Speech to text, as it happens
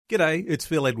G'day, it's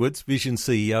Phil Edwards, Vision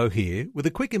CEO here, with a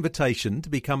quick invitation to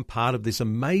become part of this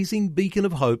amazing beacon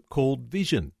of hope called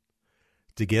Vision.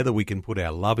 Together we can put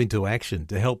our love into action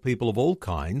to help people of all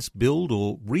kinds build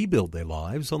or rebuild their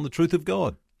lives on the truth of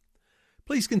God.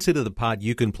 Please consider the part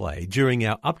you can play during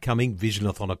our upcoming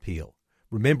Visionathon appeal,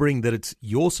 remembering that it's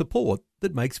your support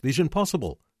that makes Vision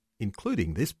possible,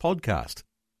 including this podcast.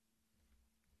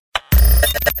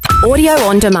 Audio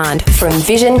on demand from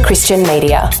Vision Christian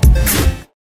Media.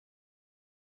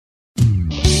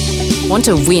 Want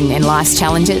to win in life's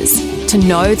challenges? To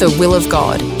know the will of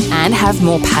God and have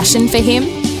more passion for Him?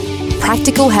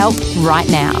 Practical help right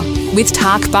now with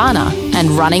Tak Bhana and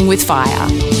Running with Fire.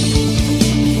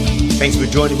 Thanks for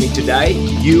joining me today.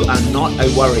 You are not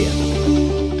a worrier,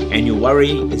 and your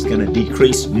worry is going to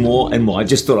decrease more and more. I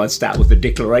just thought I'd start with a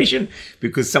declaration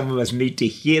because some of us need to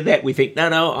hear that. We think,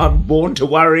 no, I'm born to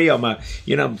worry.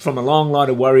 I'm from a long line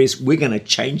of worries. We're going to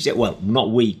change that. Well,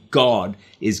 not we. God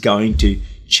is going to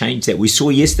change that. We saw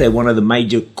yesterday one of the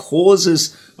major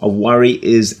causes of worry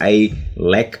is a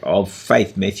lack of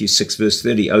faith. Matthew 6 verse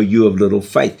 30, "O you of little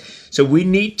faith." So we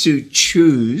need to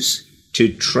choose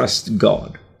to trust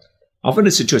God. Often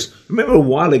it's a choice. Remember a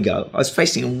while ago, I was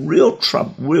facing a real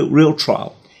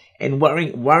trial and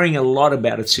worrying a lot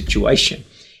about a situation.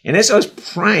 And as I was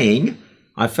praying,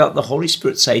 I felt the Holy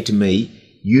Spirit say to me,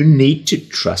 you need to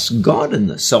trust God in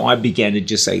this. So I began to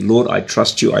just say, Lord, I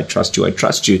trust you, I trust you, I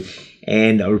trust you.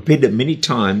 And I repeated it many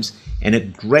times, and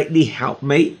it greatly helped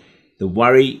me. The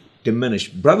worry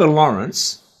diminished. Brother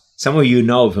Lawrence, some of you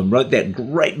know of him, wrote that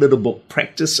great little book,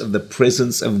 Practice of the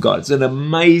Presence of God. It's an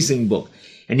amazing book.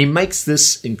 And he makes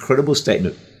this incredible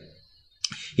statement.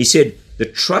 He said, the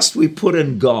trust we put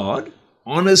in God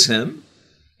honors Him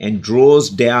and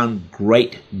draws down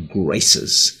great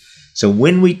graces. So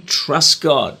when we trust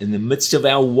God in the midst of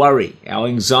our worry, our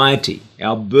anxiety,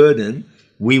 our burden,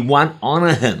 we, one,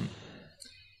 honor Him.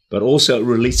 But also it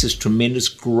releases tremendous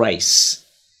grace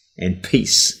and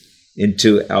peace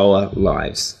into our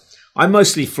lives. I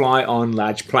mostly fly on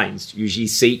large planes, usually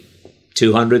seat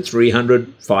 200,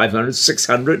 300, 500,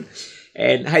 600.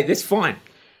 And hey, that's fine.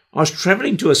 I was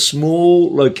traveling to a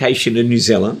small location in New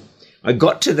Zealand. I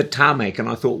got to the tarmac and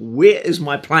I thought, where is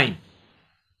my plane?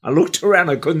 I looked around,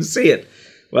 I couldn't see it.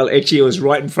 Well, actually, it was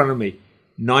right in front of me.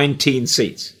 19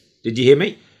 seats. Did you hear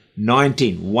me?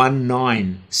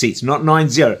 19 seats, not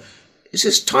 90. It's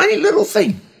this tiny little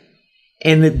thing.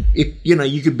 And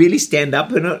you could barely stand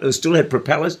up in it. It still had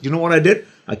propellers. Do you know what I did?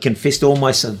 I confessed all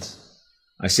my sins.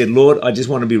 I said, Lord, I just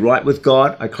want to be right with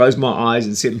God. I closed my eyes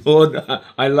and said, Lord,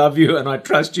 I love you and I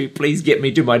trust you. Please get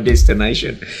me to my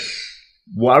destination.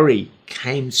 Worry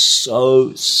came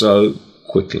so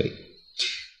quickly.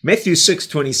 Matthew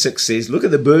 6:26 says, look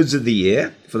at the birds of the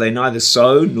air, for they neither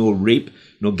sow nor reap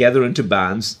nor gather into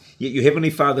barns, yet your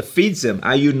heavenly Father feeds them.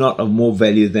 Are you not of more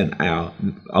value than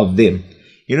of them?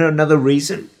 You know another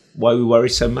reason why we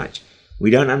worry so much? We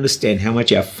don't understand how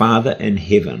much our Father in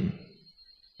heaven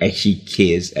actually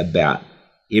cares about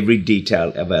every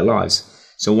detail of our lives.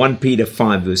 So 1 Peter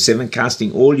 5 verse 7,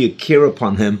 casting all your care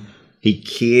upon Him, He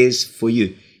cares for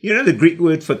you. You know the Greek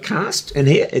word for cast in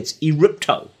here? It's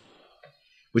eripto,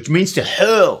 which means to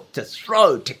hurl, to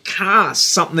throw, to cast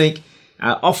something,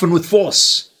 often with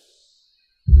force.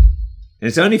 And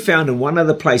it's only found in one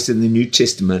other place in the New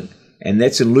Testament, and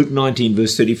that's in Luke 19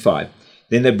 verse 35.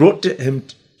 Then they brought him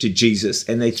to Jesus,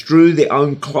 and they threw their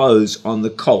own clothes on the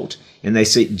colt, and they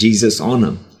set Jesus on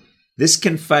him. This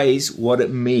conveys what it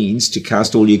means to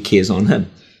cast all your cares on Him.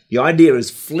 The idea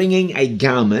is flinging a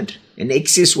garment, an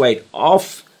excess weight,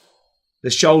 off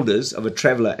the shoulders of a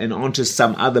traveler and onto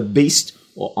some other beast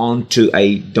or onto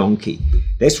a donkey.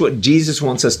 That's what Jesus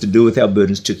wants us to do with our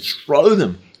burdens, to throw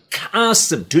them, cast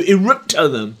them, to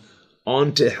eripto them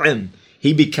onto Him.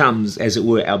 He becomes, as it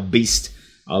were, our beast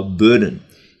of burden.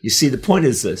 You see, the point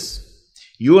is this.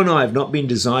 You and I have not been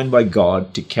designed by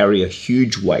God to carry a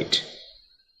huge weight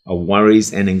of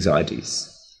worries and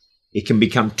anxieties. It can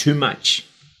become too much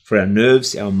for our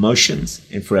nerves, our emotions,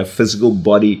 and for our physical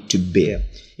body to bear.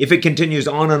 If it continues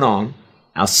on and on,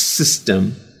 our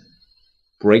system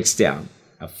breaks down.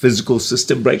 Our physical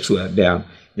system breaks down.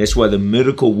 That's why the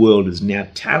medical world is now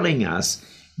telling us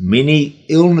many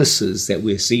illnesses that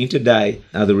we're seeing today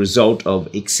are the result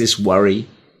of excess worry,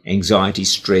 anxiety,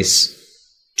 stress,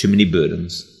 too many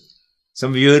burdens.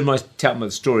 Some of you heard me tell my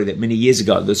story that many years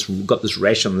ago I got this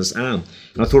rash on this arm,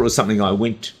 and I thought it was something I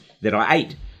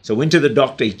ate. So I went to the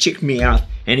doctor, he checked me out,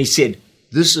 and he said,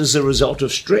 this is a result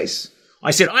of stress.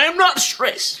 I said, I am not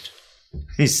stressed.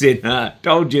 He said,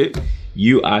 told you,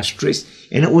 you are stressed.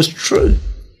 And it was true.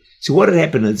 So what had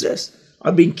happened is this.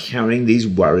 I've been carrying these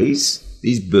worries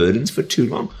these burdens for too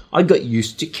long. I got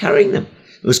used to carrying them.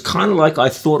 It was kind of like I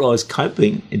thought I was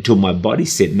coping until my body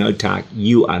said, no, Tak,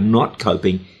 you are not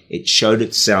coping. It showed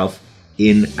itself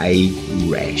in a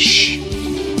rash.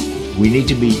 We need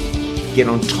to get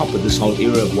on top of this whole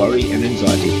era of worry and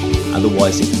anxiety.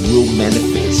 Otherwise, it will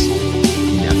manifest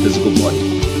in our physical body.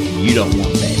 You don't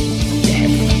want that to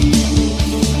happen.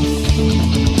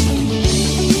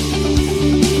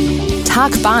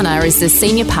 Tak Bhana is the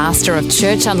Senior Pastor of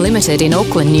Church Unlimited in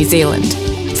Auckland, New Zealand.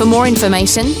 For more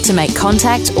information, to make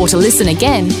contact or to listen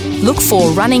again, look for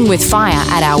Running with Fire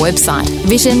at our website,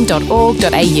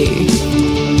 vision.org.au.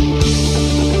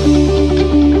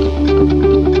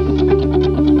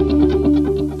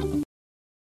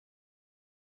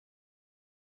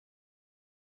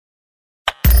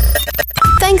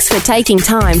 Thanks for taking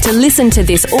time to listen to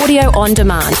this audio on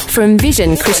demand from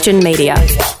Vision Christian Media.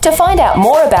 To find out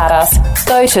more about us,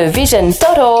 go to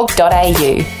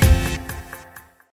vision.org.au.